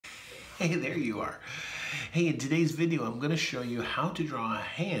Hey, there you are. Hey, in today's video, I'm going to show you how to draw a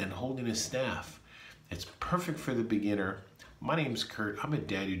hand holding a staff. It's perfect for the beginner. My name's Kurt. I'm a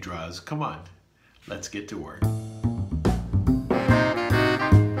dad who draws. Come on, let's get to work. All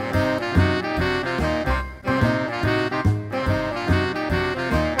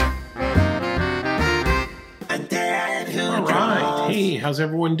right. Hey, how's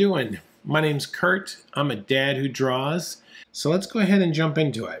everyone doing? My name's Kurt. I'm a dad who draws. So let's go ahead and jump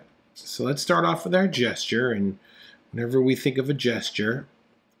into it. So let's start off with our gesture, and whenever we think of a gesture,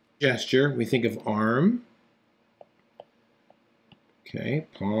 we think of arm, okay,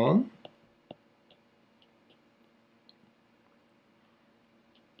 palm,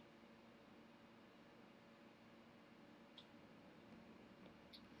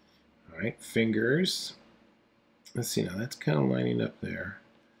 all right, fingers. Let's see now, that's kind of lining up there.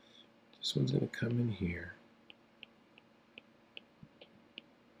 This one's going to come in here.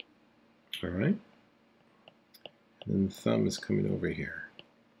 All right, and then the thumb is coming over here.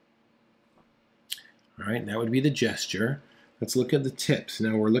 All right, that would be the gesture. Let's look at the tips.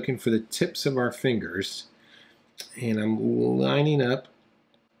 Now we're looking for the tips of our fingers, and I'm lining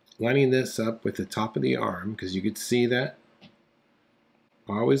this up with the top of the arm, because you could see that.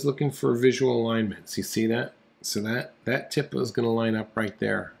 Always looking for visual alignments. You see that? So that tip is going to line up right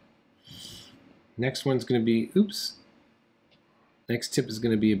there. Next one's going to be, oops. Next tip is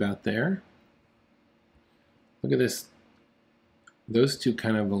going to be about there. Look at this. Those two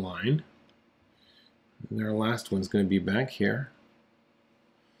kind of align. And our last one's going to be back here.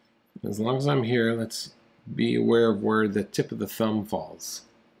 As long as I'm here, let's be aware of where the tip of the thumb falls.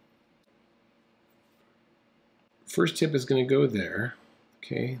 First tip is going to go there.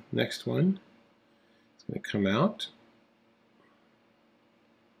 Okay, next one. It's going to come out.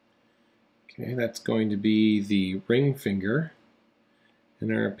 Okay, that's going to be the ring finger.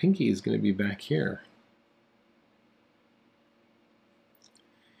 And our pinky is going to be back here.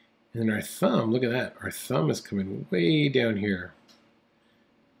 And our thumb, look at that. Our thumb is coming way down here.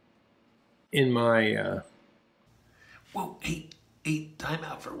 In my, Whoa, hey, time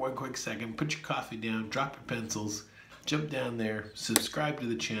out for one quick second. Put your coffee down, drop your pencils, jump down there, subscribe to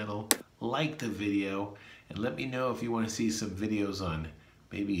the channel, like the video, and let me know if you want to see some videos on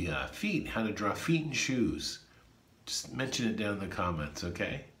maybe feet, how to draw feet and shoes. Just mention it down in the comments,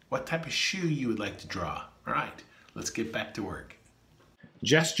 okay? What type of shoe you would like to draw. All right, let's get back to work.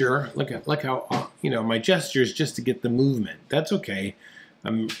 Gesture, look how, my gesture is just to get the movement. That's okay.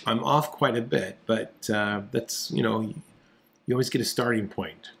 I'm off quite a bit, but that's, you always get a starting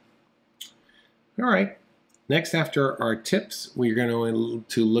point. All right, next after our tips, we're going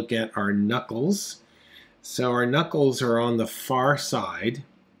to look at our knuckles. So our knuckles are on the far side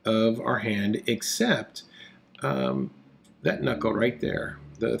of our hand, except that knuckle right there,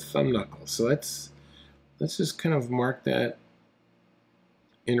 the thumb knuckle. So let's just kind of mark that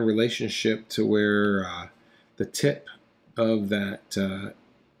in relationship to where the tip of that,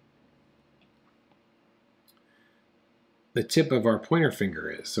 the tip of our pointer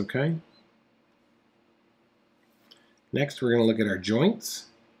finger is, okay? Next, we're going to look at our joints.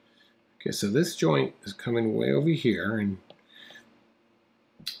 Okay, so this joint is coming way over here, and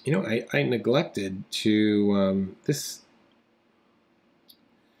I neglected to this.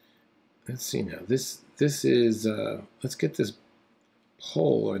 Let's see now. This is let's get this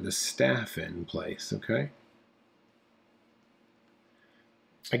pole or the staff in place, okay?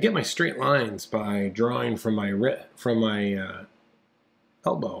 I get my straight lines by drawing from my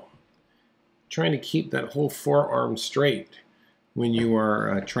elbow, trying to keep that whole forearm straight when you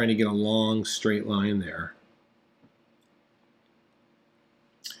are trying to get a long straight line there.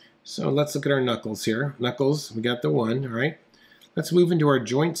 So let's look at our knuckles here. Knuckles, we got the one, all right? Let's move into our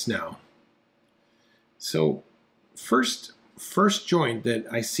joints now. So first joint that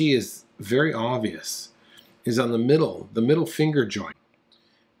I see is very obvious is on the middle finger joint.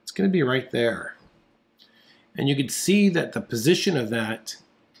 It's going to be right there. And you can see that the position of that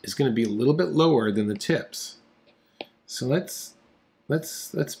is going to be a little bit lower than the tips. So let's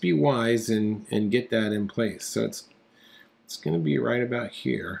be wise and get that in place. So it's going to be right about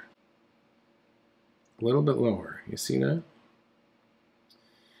here. A little bit lower. You see that?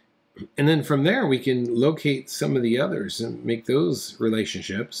 And then from there we can locate some of the others and make those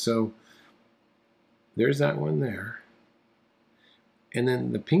relationships. So there's that one there. And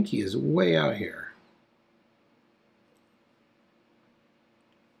then the pinky is way out here.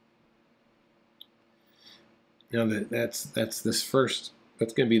 Now that's this first,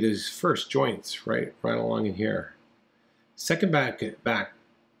 that's going to be these first joints right along in here. Second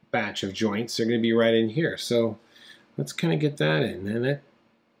batch of joints are going to be right in here. So let's kind of get that in. And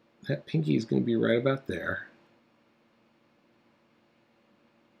that pinky is going to be right about there.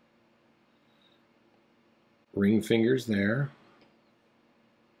 Ring fingers there.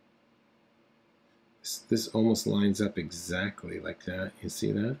 This almost lines up exactly like that. You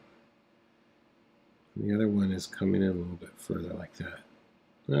see that? And the other one is coming in a little bit further like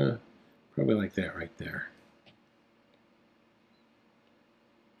that. Probably like that right there.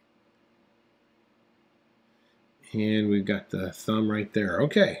 And we've got the thumb right there.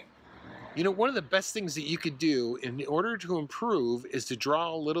 Okay. You know, one of the best things that you could do in order to improve is to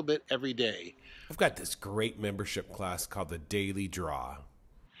draw a little bit every day. I've got this great membership class called the Daily Draw.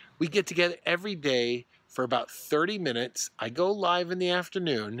 We get together every day for about 30 minutes. I go live in the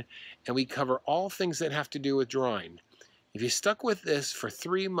afternoon, and we cover all things that have to do with drawing. If you stuck with this for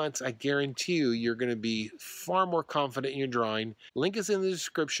 3 months, I guarantee you, you're going to be far more confident in your drawing. Link is in the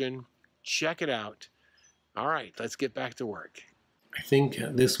description. Check it out. All right, let's get back to work. I think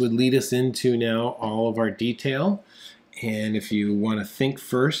this would lead us into now all of our detail. And if you want to think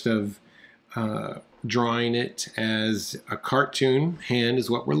first of drawing it as a cartoon hand is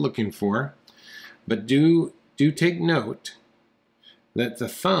what we're looking for. But do take note that the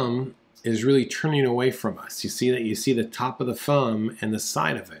thumb is really turning away from us. You see that? You see the top of the thumb and the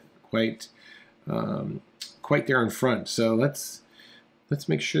side of it quite there in front. So let's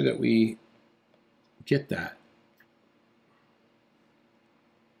make sure that we get that.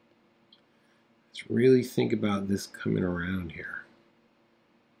 Let's really think about this coming around here.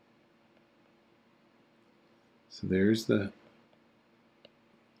 So there's the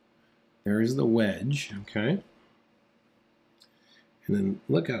wedge, okay? And then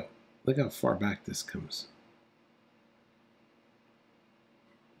look how far back this comes.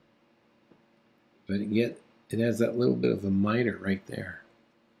 But yet it has that little bit of a miter right there.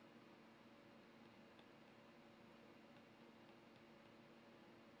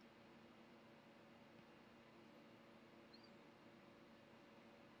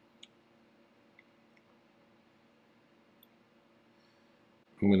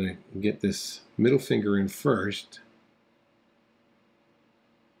 I'm going to get this middle finger in first.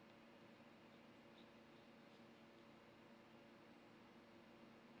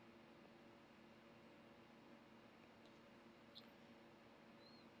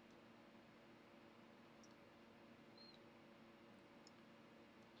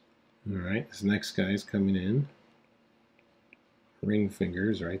 All right, this next guy is coming in. Ring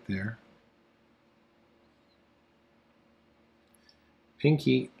fingers right there.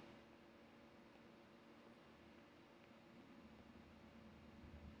 Pinky.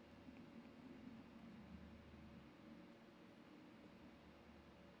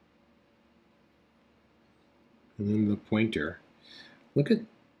 And then the pointer. Look at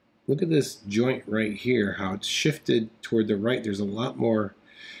this joint right here, how it's shifted toward the right. There's a lot more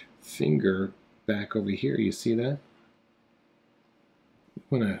finger back over here. You see that?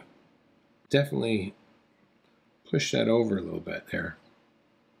 I'm going to definitely push that over a little bit there.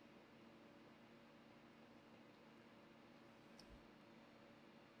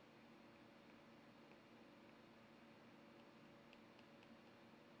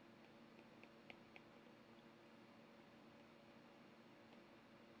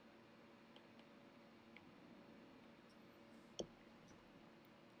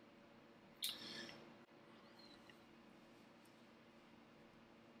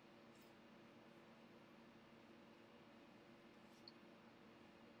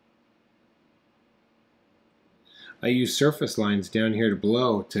 I use surface lines down here to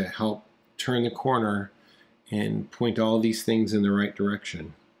below to help turn the corner and point all these things in the right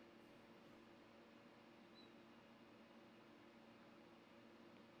direction.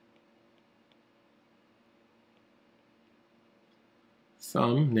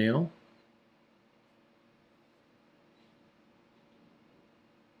 Thumb, nail.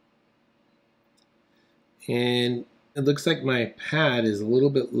 And it looks like my pad is a little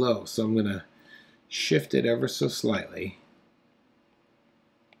bit low, so I'm going to shift it ever so slightly.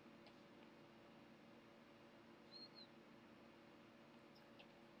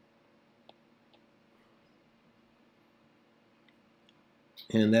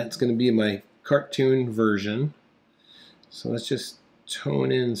 And that's going to be my cartoon version. So let's just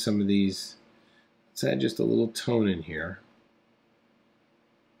tone in some of these. Let's add just a little tone in here.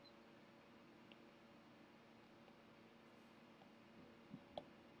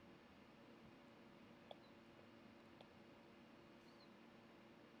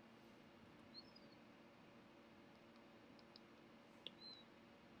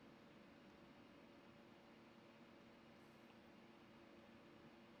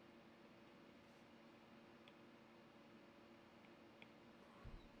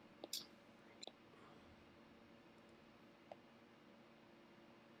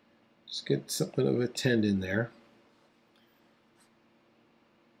 Just get something of a tendon there.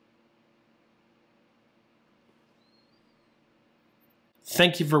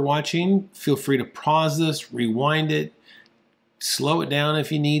 Thank you for watching. Feel free to pause this, rewind it, slow it down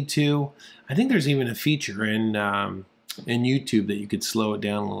if you need to. I think there's even a feature in YouTube that you could slow it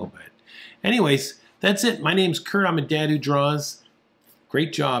down a little bit. Anyways, that's it. My name's Kurt. I'm a dad who draws.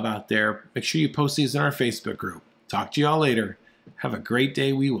 Great job out there. Make sure you post these in our Facebook group. Talk to you all later. Have a great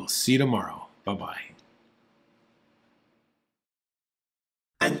day. We will see you tomorrow. Bye-bye.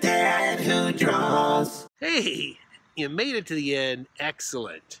 A dad who draws. Hey, you made it to the end.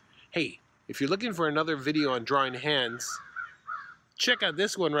 Excellent. Hey, if you're looking for another video on drawing hands, check out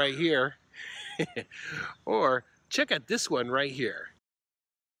this one right here. Or check out this one right here.